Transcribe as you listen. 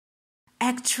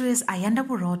Actress Ayanda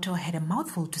Borotho had a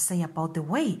mouthful to say about the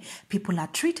way people are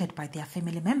treated by their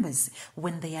family members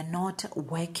when they are not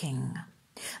working.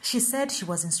 She said she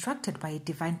was instructed by a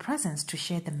divine presence to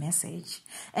share the message,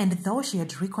 and though she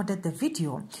had recorded the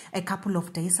video a couple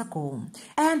of days ago,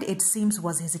 and it seems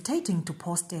was hesitating to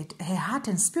post it, her heart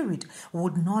and spirit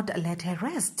would not let her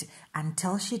rest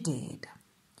until she did.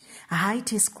 Hi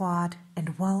T-Squad,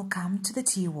 and welcome to the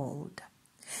T-World.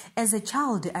 As a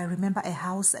child, I remember a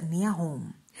house near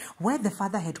home where the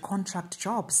father had contract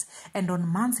jobs, and on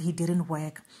months he didn't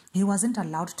work, he wasn't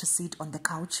allowed to sit on the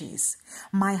couches.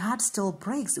 My heart still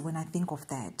breaks when I think of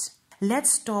that. Let's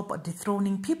stop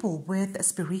dethroning people with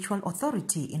spiritual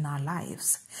authority in our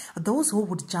lives, those who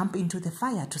would jump into the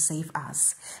fire to save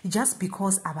us, just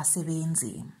because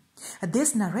abasebenzi.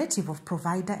 This narrative of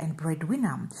provider and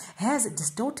breadwinner has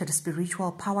distorted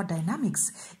spiritual power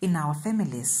dynamics in our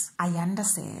families, Ayanda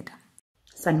said.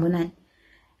 Sanibonani.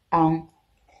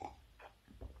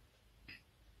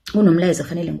 Unomlayezo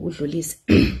fanele ngudlulise.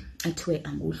 Athiwe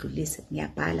angudlulise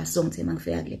ngiyabhala songithe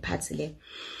mangifika kule part le.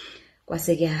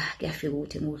 Kwase kuyafika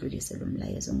ukuthi ngudlulise lo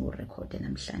mlayezo ngorecord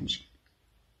namhlanje.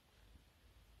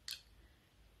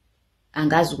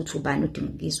 Angazi ukuthi ubani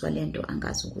udinga ukuzwa lento,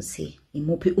 angazi ukuthi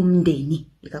imuphi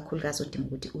umndeni ikakhulukazi odinga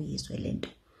ukuthi uyizwe lento.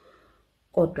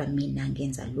 Kodwa mina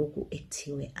ngenza lokhu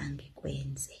ekuthiwe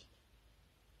angikwenze.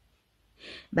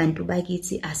 Bantu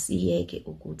bakithi asiyeke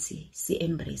ukuthi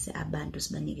si-embrace abantu,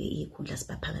 sibanike ikhundla,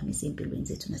 sibaphakamise empilweni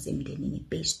zethu nasemndenini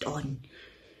based on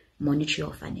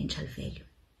monetary financial value.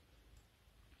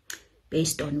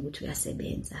 Based on ukuthi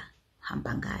uyasebenza,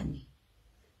 hamba ngani,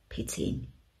 phetheni.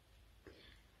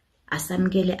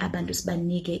 Asamukele abantu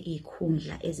sibanike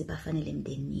ikhundla ezibafanele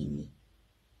emndenini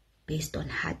based on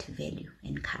heart value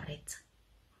and character.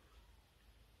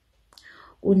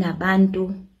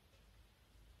 Unabantu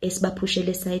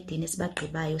esibaphushele esayidini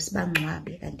esibagqibayo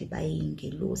sibangcwabe kanti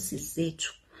bayingelosi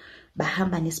zethu,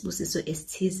 bahamba nesibusiso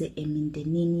esithize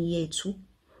emindenini yethu,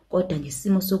 kodwa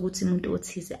ngesimo sokuthi umuntu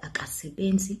othize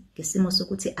akasebenzi, ngesimo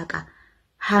sokuthi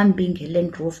akahambi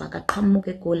ngeLand Rover,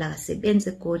 akaqhamuke eGoli, akasebenze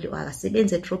eGoli,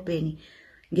 akasebenze eDrobheni,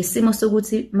 ngesimo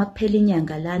sokuthi makuphela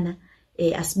inyanga lana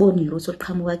asiboni lutho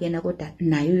liqhamuka kena kodwa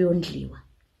nayo yondliwa.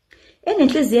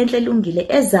 Enenhliziyo enhle elungile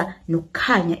eza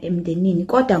nokukhanya emndenini,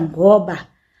 kodwa ngoba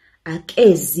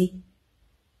akezi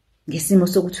ngesimo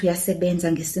sokuthi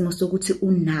uyasebenza, ngesimo sokuthi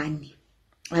unani,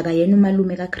 akayena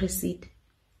umalume kaChriside,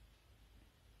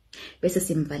 bese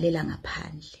simvalela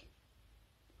ngaphandle,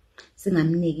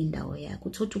 singamniki indawo yakhe.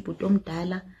 Uthothi ubhuti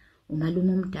omdala,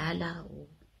 umalume omdala,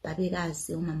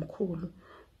 ubabekazi, umamkhulu,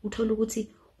 uthola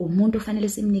ukuthi umuntu ofanele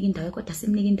simnike indawo, kodwa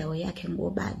simnike indawo yakhe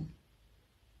ngobani?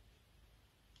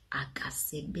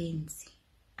 Akasebenzi.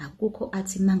 Akukho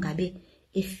athi mangabe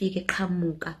efike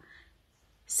eqhamuka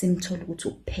simthola ukuthi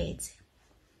uphethe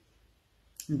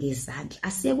ngezandla.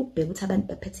 Asiyeke ukubheka ukuthi abantu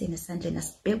baphethe ngesandleni,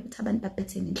 asibheke ukuthi abantu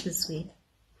baphethe enhlizweni.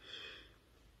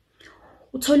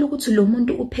 Uthola ukuthi lo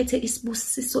muntu uphethe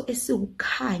isibusiso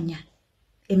esiwukhanya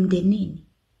emndenini,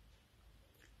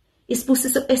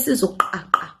 isibusiso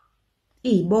esizoqaqa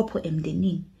izibopho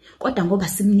emndenini, kodwa ngoba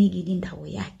simnikile indawo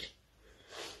yakhe.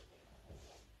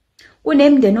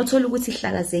 Kunemndeni othola ukuthi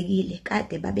ihlakazekile,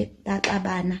 kade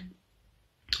baxabana,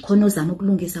 khona uzama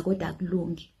ukulungisa kodwa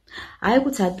akulungi. Hayi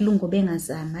ukuthi akulungi ngoba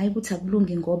engazama, hayi ukuthi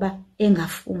akulungi ngoba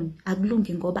engafuni,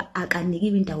 akulungi ngoba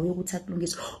akanikiwe indawo yokuthi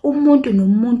akulungise. Umuntu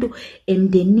nomuntu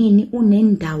emndenini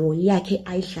unendawo yakhe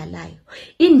ayidlalayo.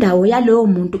 Indawo yaloyo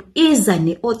muntu iza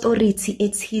ne-authority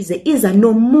ethize, iza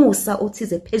nomusa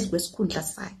othize phezu kwesikhundla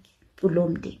sakhe kulo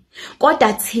mndeni.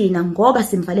 Kodwa thina ngoba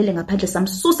simvalele ngaphandle,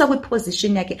 samsusa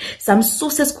kwiposition yakhe,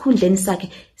 samsusa esikhundleni sakhe,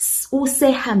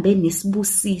 usehambe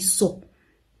nesibusiso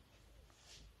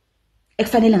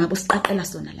ekufanele ngabe siqaqela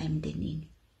sona la emndenini.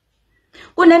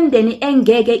 Kunemndeni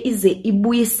engeke ize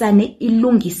ibuyisane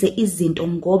ilungise izinto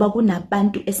ngoba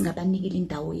kunabantu esingabanikile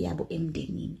indawo yabo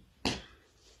emndenini.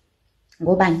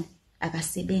 Ngobani?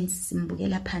 Akasebenzi,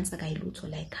 simbukela phansi, akayilutho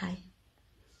la ekhaya.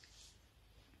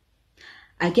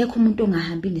 Akekho umuntu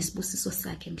ongahambi nesibusiso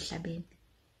sakhe emhlabeni.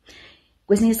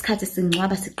 Kwesinye isikhathi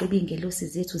singcwaba siqhubeka ingelosi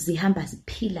zethu, zihamba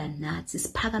ziphila nathi,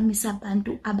 siphakamisa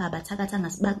abantu ababathakatha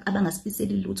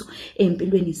abangasifiseli lutho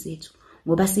empilweni zethu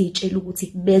ngoba siyitshela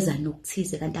ukuthi beza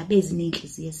nokuthize kanti abezi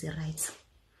nenhliziyo eziright.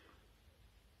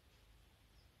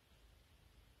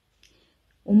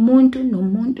 Umuntu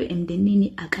nomuntu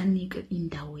emndenini akanikwe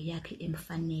indawo yakhe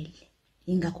emfanele.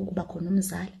 Ingakho kuba khona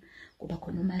umzala, kuba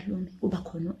khona umalume, kuba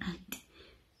khona uanti.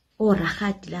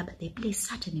 Orahadi laba, they play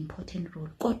such an important role.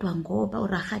 Kodwa ngoba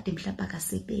orahadi mhlawumbe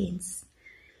akasebenzi,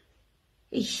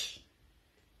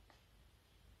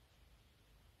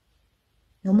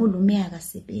 noma ulume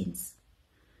akasebenzi,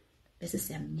 bese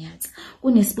siyamnyatsa.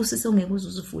 Kunesibusiso ongeke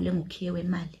uzuvule ngokhiye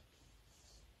wemali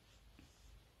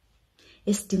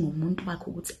esidinga umuntu wakhe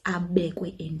ukuthi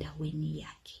abekwe endaweni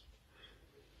yakhe.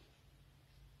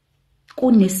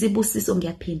 Kunesibusiso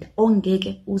ngiyaphinda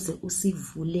ongeke uze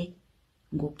usivule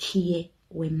ngokhiye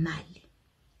wemali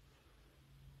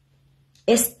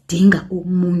esidinga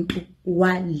umuntu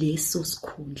waleso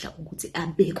sikhundla ukuthi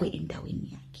abekwe endaweni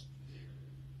yakhe.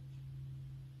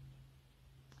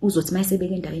 Uzothi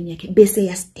mayesebeke endaweni yakhe bese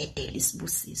yasidedela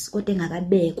isibusiso, kodwa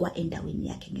engakabekwa endaweni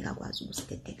yakhe ngeke akwazi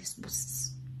ukusidedela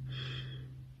isibusiso.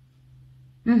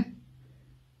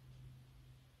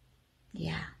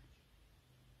 Yeah.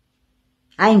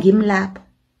 Hayi ngimlapho.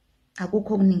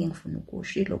 Akukho okuningi engifuna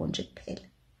ukusho, iloko nje kuphela.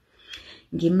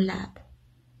 Ngimlapho.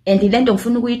 And lento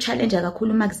ngifuna ukuyi-challenge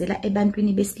kakhulu makuzela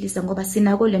ebantwini besilisa ngoba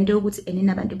sinako lento yokuthi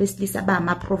eninabantu besilisa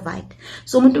bama-provide.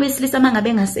 So umuntu wesilisa mangabe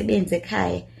engasebenzi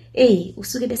ekhaya,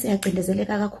 usuke bese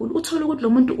yacindezeleka kakhulu. Uthola ukuthi lo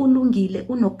muntu ulungile,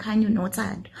 unokukhanya,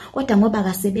 unothando, kodwa ngoba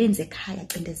akasebenzi ekhaya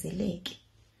acindezeleke.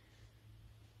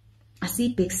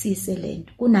 Asiyibhekisise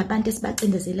lento. Kunabantu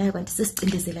esibacindezelayo kanti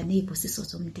sesicindezela nezibusiso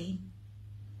zomndeni.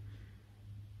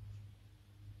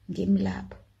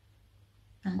 Ngimlapho.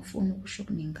 Angifuni ukusho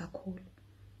okuningi kakhulu.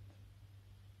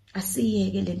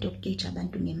 Asiyeke lento yokugage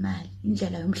abantu ngemali.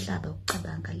 Indlela yomhlaba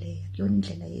ukucabanga leyo, yona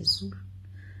indlela yezulu.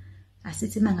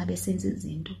 Asithi mangabe senza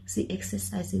izinto,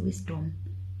 si-exercise wisdom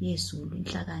yezulu,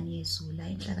 inhlakano yezulu,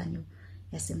 hayi inhlakano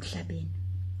yasemhlabeni.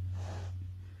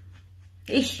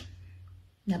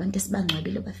 Nabantu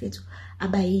esibangcwabile bafethu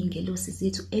abayingelosi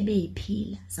zethu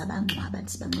ebeyiphila sabangcwaba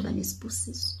sibangcwaba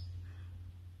nesibusiso.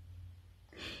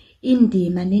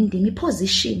 Indima nendima,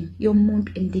 iposition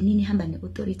yomuntu emndenini ihamba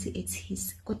ne-authority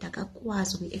ethize, kodwa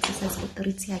akakwazi ukuyi-exercise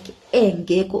i-authority yakhe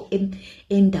engekho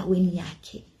endaweni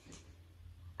yakhe.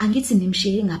 Angithi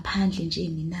nimshiye ngaphandle nje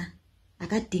mina,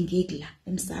 akadingeki la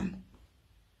emsamo.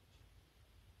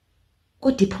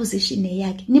 Kodwa iposition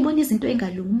yakhe, nibona izinto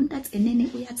engalungi, umuntu athi enene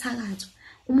uyathakathwa.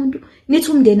 Umuntu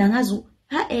nithi umndeni angazi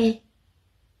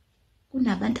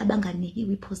kunabantu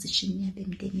abanganikiwe iposition yabo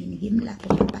emndenini.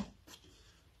 Ngimlapho bye.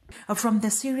 From the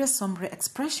serious, somber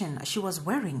expression she was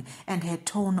wearing and her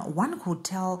tone, one could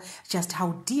tell just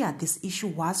how dear this issue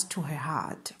was to her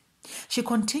heart. She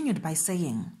continued by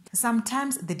saying,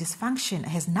 sometimes the dysfunction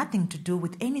has nothing to do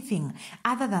with anything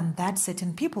other than that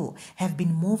certain people have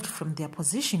been moved from their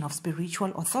position of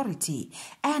spiritual authority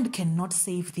and cannot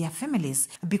save their families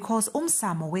because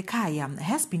umsamo wekaya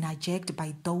has been hijacked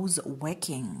by those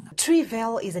working.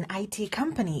 Trivel is an IT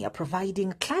company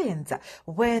providing clients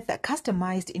with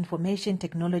customized information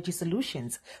technology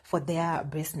solutions for their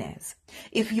business.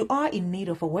 If you are in need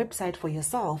of a website for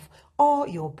yourself or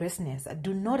your business,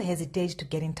 do not hesitate to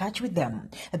get in touch with them.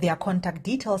 Their contact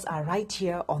details are right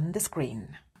here on the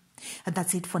screen.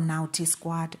 That's it for now,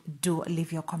 T-Squad. Do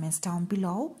leave your comments down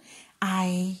below.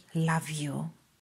 I love you.